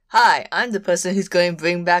Hi, I'm the person who's going to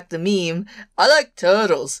bring back the meme, I like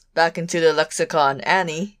turtles, back into the lexicon,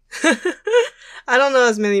 Annie. I don't know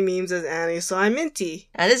as many memes as Annie, so I'm Minty.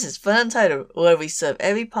 And this is Fun Untitled, where we serve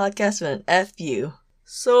every podcast with an FU.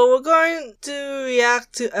 So we're going to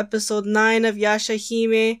react to episode 9 of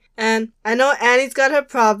Yashahime, and I know Annie's got her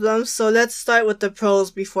problems, so let's start with the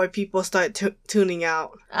pros before people start tuning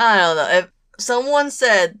out. I don't know, if someone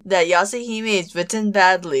said that Yashahime is written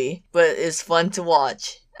badly, but is fun to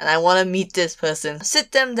watch, and I want to meet this person,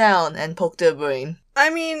 sit them down and poke their brain. I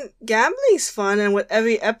mean, gambling's fun, and with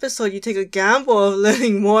every episode you take a gamble of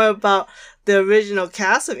learning more about the original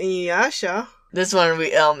cast of Inuyasha. This one,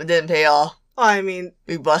 it didn't pay off. Oh, I mean...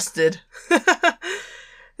 we busted.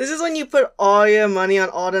 This is when you put all your money on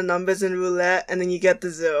all the numbers in roulette, and then you get the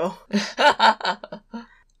 0.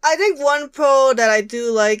 I think one pro that I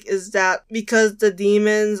do like is that because the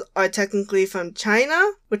demons are technically from China,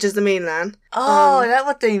 which is the mainland. Oh, that's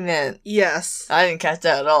what they meant. Yes. I didn't catch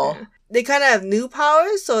that at all. Yeah. They kind of have new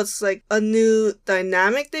powers, so it's like a new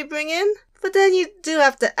dynamic they bring in. But then you do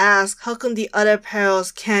have to ask, how come the other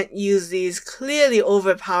perils can't use these clearly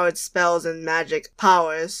overpowered spells and magic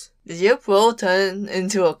powers? Did your pro turn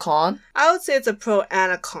into a con? I would say it's a pro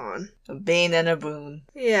and a con. A bane and a boon.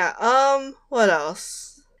 Yeah, what else?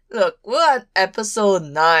 Look, we're at episode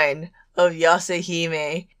 9 of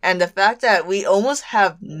Yashahime, and the fact that we almost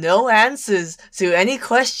have no answers to any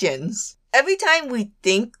questions. Every time we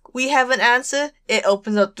think we have an answer, it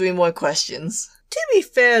opens up 3 more questions. To be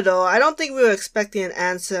fair though, I don't think we were expecting an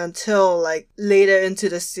answer until like later into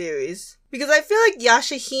the series. Because I feel like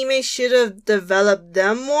Yashahime should have developed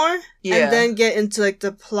them more. Yeah. And then get into like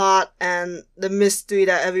the plot and the mystery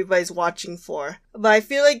that everybody's watching for. But I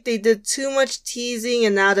feel like they did too much teasing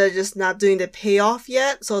and now they're just not doing the payoff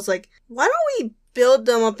yet. So it's like, why don't we build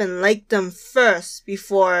them up and like them first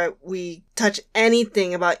before we touch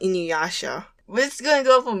anything about Inuyasha? We're just gonna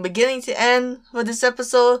go from beginning to end for this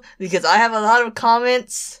episode because I have a lot of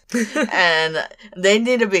comments and they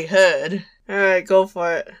need to be heard. Alright, go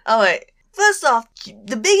for it. Alright, first off,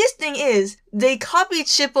 the biggest thing is they copied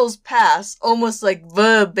Shippo's past almost like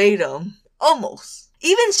verbatim. Almost.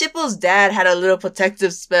 Even Shippo's dad had a little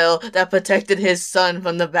protective spell that protected his son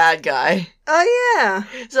from the bad guy. Oh yeah.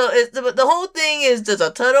 So the whole thing is there's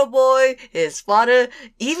a turtle boy, his father,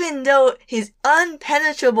 even though his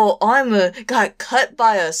impenetrable armor got cut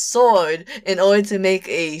by a sword in order to make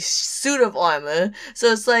a suit of armor.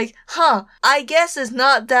 So it's like, I guess it's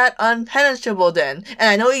not that impenetrable then. And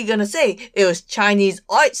I know you're gonna say it was Chinese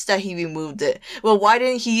arts that he removed it. Well, why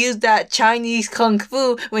didn't he use that Chinese kung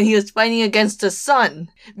fu when he was fighting against the sun?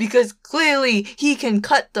 Because clearly he can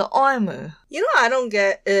cut the armor. You know what I don't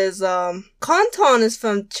get is, Kanton is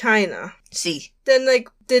from China. See. Then, like,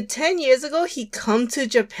 did 10 years ago he come to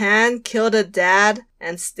Japan, kill the dad,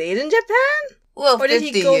 and stayed in Japan? Well, or did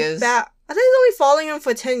 50 he go years. back? I think he's only following him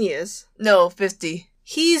for 10 years. No, 50.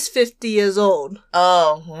 He's 50 years old.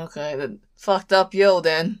 Oh, okay. Then fucked up yo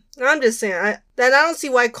then. I'm just saying, I don't see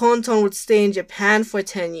why Kanton would stay in Japan for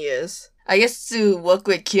 10 years. I guess to work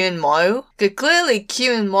with Kirin Maru. Cause clearly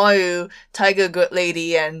Kirin Maru, Tiger Good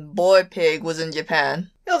Lady, and Boy Pig was in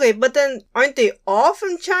Japan. Okay, but then aren't they all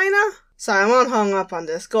from China? Sorry, I'm not hung up on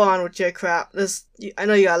this. Go on with your crap. I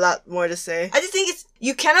know you got a lot more to say. I just think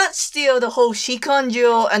you cannot steal the whole Shikon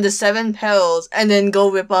Jewel and the 7 Perils and then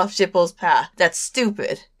go rip off Shippo's path. That's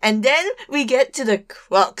stupid. And then we get to the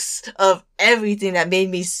crux of everything that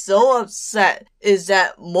made me so upset is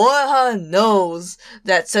that Moroha knows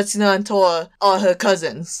that Setsuna and Tora are her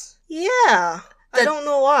cousins. Yeah. I don't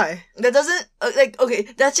know why. That doesn't, okay,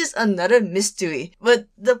 that's just another mystery. But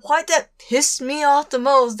the part that pissed me off the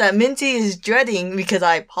most, that Minty is dreading because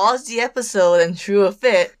I paused the episode and threw a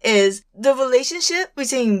fit, is the relationship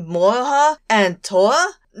between Moroha and Tora.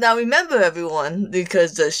 Now remember everyone,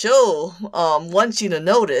 because the show, wants you to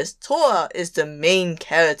notice, Tora is the main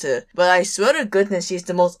character. But I swear to goodness, she's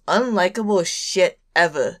the most unlikable shit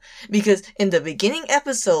ever. Because in the beginning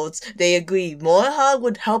episodes, they agreed Moroha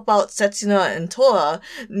would help out Setsuna and Tora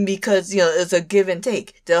because, it's a give and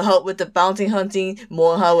take. They'll help with the bounty hunting,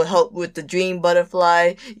 Moroha will help with the dream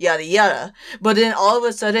butterfly, yada yada. But then all of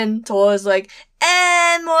a sudden, Tora's like,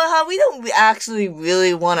 and Moroha, we don't actually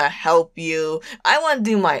really want to help you. I want to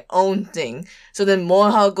do my own thing. So then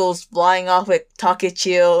Moroha goes flying off with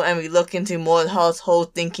Takechio, and we look into Moroha's whole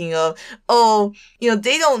thinking of,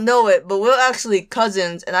 they don't know it, but we're actually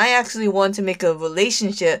cousins, and I actually want to make a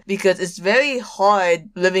relationship because it's very hard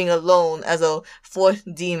living alone as a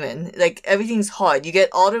 4th demon. Like, everything's hard. You get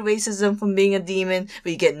all the racism from being a demon,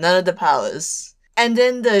 but you get none of the powers. And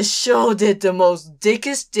then the show did the most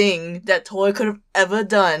dickest thing that Tora could have ever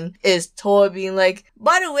done, is Tora being like,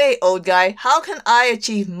 by the way, old guy, how can I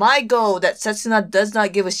achieve my goal that Setsuna does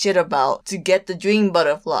not give a shit about to get the dream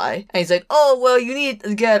butterfly? And he's like, oh, well, you need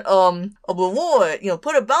to get, a reward,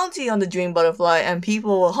 put a bounty on the dream butterfly and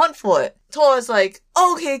people will hunt for it. Tora's like,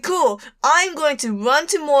 okay, cool. I'm going to run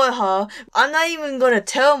to Moriha. I'm not even going to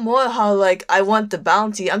tell Moriha, like, I want the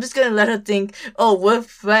bounty. I'm just going to let her think, oh, we're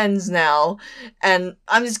friends now. And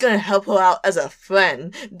I'm just going to help her out as a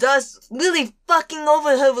friend. Thus, really fucking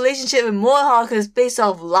over her relationship with Moriha because it's based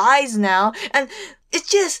off lies now. And it's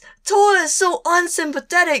just, Tora is so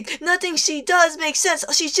unsympathetic. Nothing she does makes sense.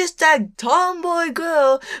 She's just that tomboy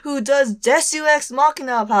girl who does Desu Ex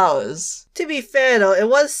Machina powers. To be fair though, it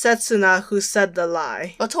was Setsuna who said the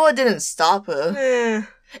lie. But Tora didn't stop her.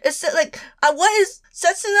 It's like,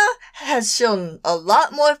 Setsuna has shown a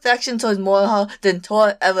lot more affection towards Moriha than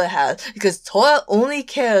Tora ever has. Because Tora only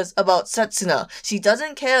cares about Setsuna. She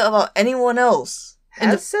doesn't care about anyone else.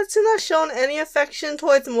 Has Setsuna shown any affection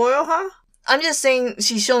towards Moriha? I'm just saying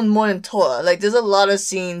she's shown more than Tora. Like, there's a lot of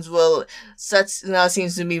scenes where Setsuna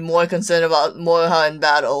seems to be more concerned about Moriha in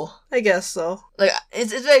battle. I guess so. Like,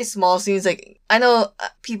 it's very small scenes. Like, I know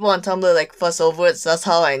people on Tumblr, like, fuss over it, so that's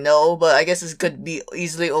how I know, but I guess it could be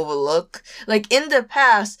easily overlooked. Like, in the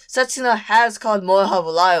past, Setsuna has called Moriha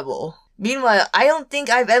reliable. Meanwhile, I don't think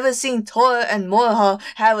I've ever seen Tora and Moriha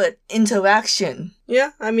have an interaction.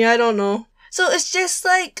 Yeah, I mean, I don't know. So it's just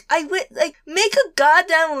like, make a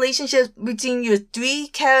goddamn relationship between your three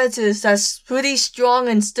characters that's pretty strong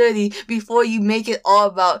and sturdy before you make it all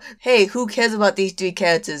about, hey, who cares about these three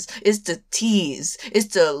characters? It's the tease.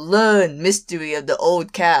 It's the learned mystery of the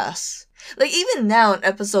old cast. Like, even now in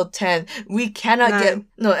episode 10, we cannot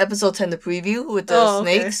episode 10, the preview with the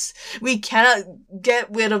snakes. Okay. We cannot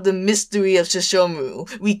get rid of the mystery of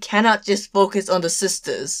Sesshomaru. We cannot just focus on the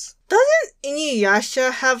sisters. Doesn't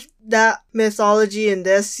Inuyasha have that mythology in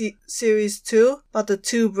their series too? About the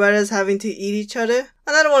two brothers having to eat each other?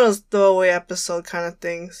 Another one of those throwaway episode kind of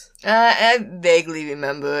things. I vaguely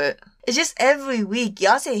remember it. It's just every week,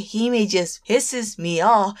 Yasehime just pisses me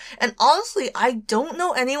off. And honestly, I don't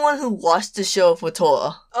know anyone who watched the show for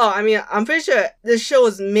Tora. Oh, I mean, I'm pretty sure this show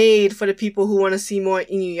was made for the people who want to see more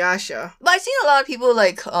Inuyasha. But I've seen a lot of people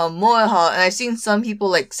like Moriha, and I've seen some people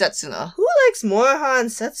like Setsuna. Who likes Moriha and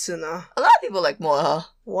Setsuna? A lot of people like Moriha.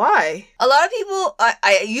 Why? A lot of people,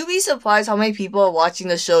 you'd be surprised how many people are watching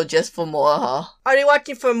the show just for Moriha. Are they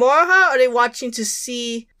watching for Moriha, or are they watching to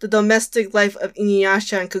see the domestic life of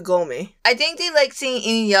Inuyasha and Kagome? I think they like seeing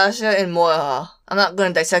Inuyasha and Moriha. I'm not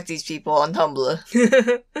gonna dissect these people on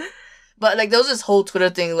Tumblr. But, like, there was this whole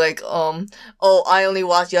Twitter thing, like, I only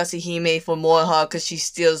watch Yasehime for Moriha because she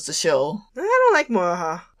steals the show. I don't like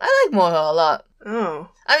Moriha. I like Moriha a lot. Oh.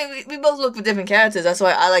 I mean, we both look for different characters. That's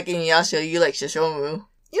why I like Inuyasha, you like Sesshomaru.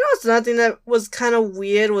 You know what's another thing that was kind of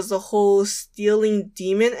weird was the whole stealing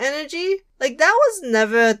demon energy? Like, that was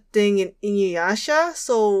never a thing in Inuyasha,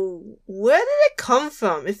 so where did it come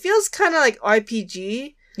from? It feels kind of like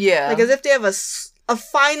RPG. Yeah. Like, as if they have a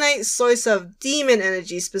finite source of demon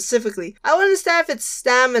energy specifically. I would understand if it's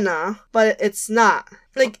stamina, but it's not.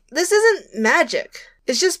 Like, this isn't magic.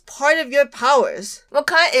 It's just part of your powers. What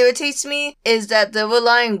kind of irritates me is that they're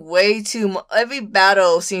relying way too much. Every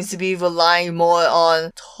battle seems to be relying more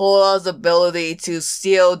on Tora's ability to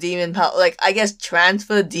steal demon power. Like, I guess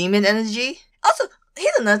transfer demon energy. Also,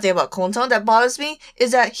 here's another thing about Konton that bothers me,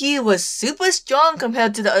 is that he was super strong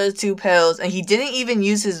compared to the other two pearls, and he didn't even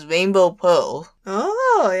use his rainbow pearl.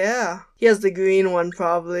 Oh, yeah. He has the green one,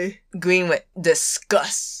 probably. Green with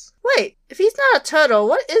disgust. Wait, if he's not a turtle,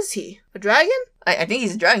 what is he? A dragon? I think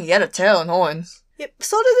he's a dragon. He had a tail and horns. Yeah,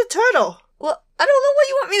 so did the turtle. Well, I don't know what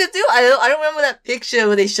you want me to do. I don't remember that picture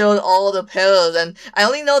where they showed all the pearls, and I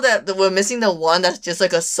only know that we're missing the one that's just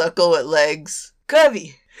like a circle with legs.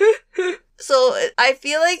 Kirby! So, I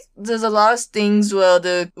feel like there's a lot of things where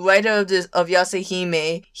the writer of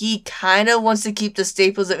Yasehime, he kind of wants to keep the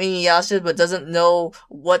staples of Inuyasha, but doesn't know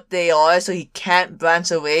what they are, so he can't branch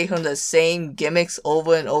away from the same gimmicks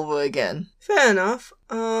over and over again. Fair enough.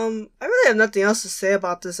 I really have nothing else to say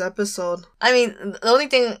about this episode. I mean, the only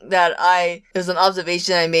thing that it was an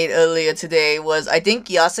observation I made earlier today was I think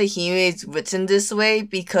Yasehime is written this way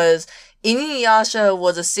because Inuyasha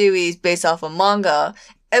was a series based off a manga.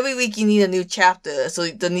 Every week you need a new chapter, so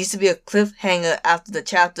there needs to be a cliffhanger after the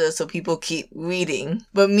chapter so people keep reading.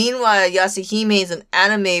 But meanwhile, Yasehime is an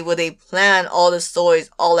anime where they plan all the stories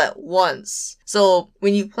all at once. So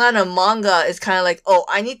when you plan a manga, it's kind of like, oh,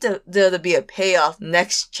 I need there to be a payoff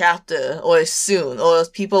next chapter or soon, or else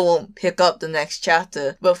people won't pick up the next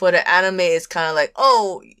chapter. But for the anime, it's kind of like,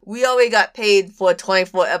 oh, we already got paid for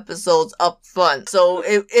 24 episodes up front. So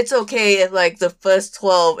it's okay if like the first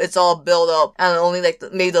 12, it's all built up, and only like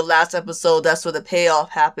maybe the last episode, that's where the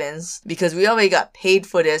payoff happens. Because we already got paid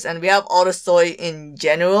for this, and we have all the story in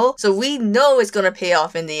general. So we know it's gonna pay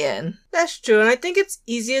off in the end. That's true, and I think it's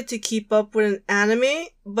easier to keep up with an anime,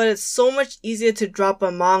 but it's so much easier to drop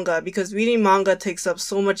a manga because reading manga takes up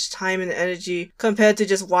so much time and energy compared to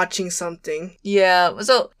just watching something. Yeah,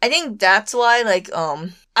 so I think that's why, like,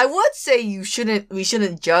 I would say we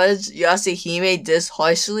shouldn't judge Yasehime this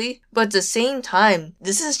harshly, but at the same time,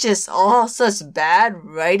 this is just all such bad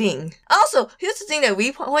writing. Also, here's the thing that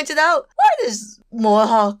we pointed out. Why does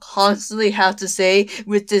Moha constantly have to say,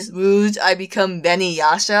 with this rouge, I become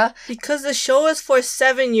Beniyasha? Because the show is for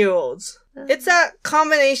 7-year-olds. It's that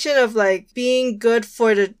combination of like being good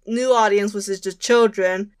for the new audience, which is the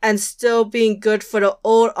children, and still being good for the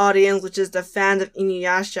old audience, which is the fans of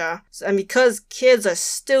Inuyasha. And because kids are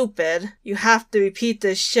stupid, you have to repeat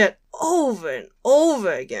this shit over and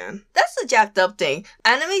over again. That's the jacked up thing.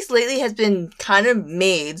 Animes lately has been kind of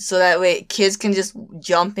made so that way kids can just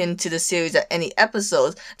jump into the series at any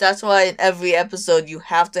episode. That's why in every episode you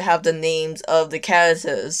have to have the names of the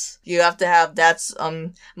characters. You have to have that's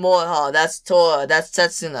Moha, that's Tora, that's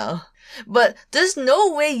Setsuna. But there's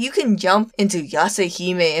no way you can jump into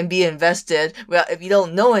Yasehime and be invested if you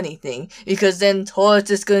don't know anything, because then Tora's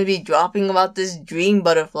just going to be dropping about this dream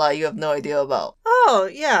butterfly you have no idea about. Oh,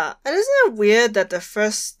 yeah. And isn't it weird that the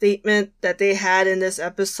first statement that they had in this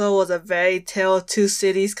episode was a very Tale of Two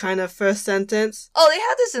Cities kind of first sentence? Oh, they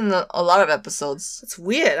had this in a lot of episodes. It's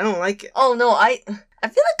weird. I don't like it. Oh, no, I feel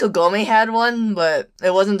like Kagome had one, but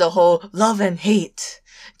it wasn't the whole love and hate,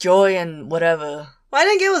 joy and whatever. Well, I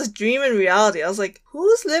didn't get it was dream and reality. I was like,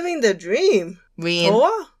 who's living the dream? Rin.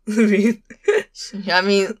 Toa? Rin. I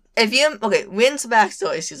mean, Rin's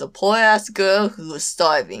backstory. She's a poor-ass girl who was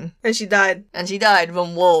starving. And she died. And she died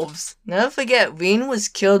from wolves. Never forget, Rin was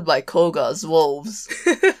killed by Koga's wolves.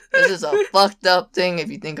 This is a fucked up thing if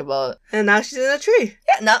you think about it. And now she's in a tree.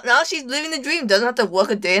 Yeah, now she's living the dream. Doesn't have to work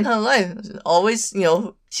a day in her life. Always,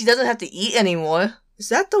 she doesn't have to eat anymore. Is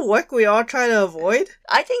that the work we all try to avoid?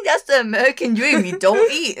 I think that's the American dream. You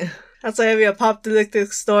don't eat. That's like every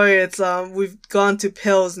apocalyptic story. It's we've gone to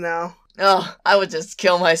pills now. Oh, I would just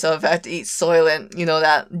kill myself if I had to eat Soylent.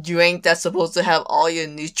 That drink that's supposed to have all your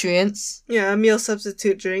nutrients. Yeah, a meal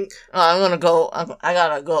substitute drink. Oh, I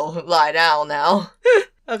gotta go lie down now.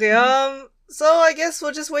 Okay, so I guess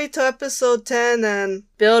we'll just wait till episode 10 and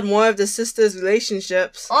build more of the sisters'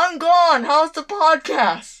 relationships. I'm gone. How's the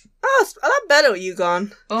podcast? Oh, it's a lot better with you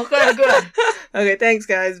gone. Okay, good. Okay, thanks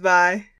guys. Bye.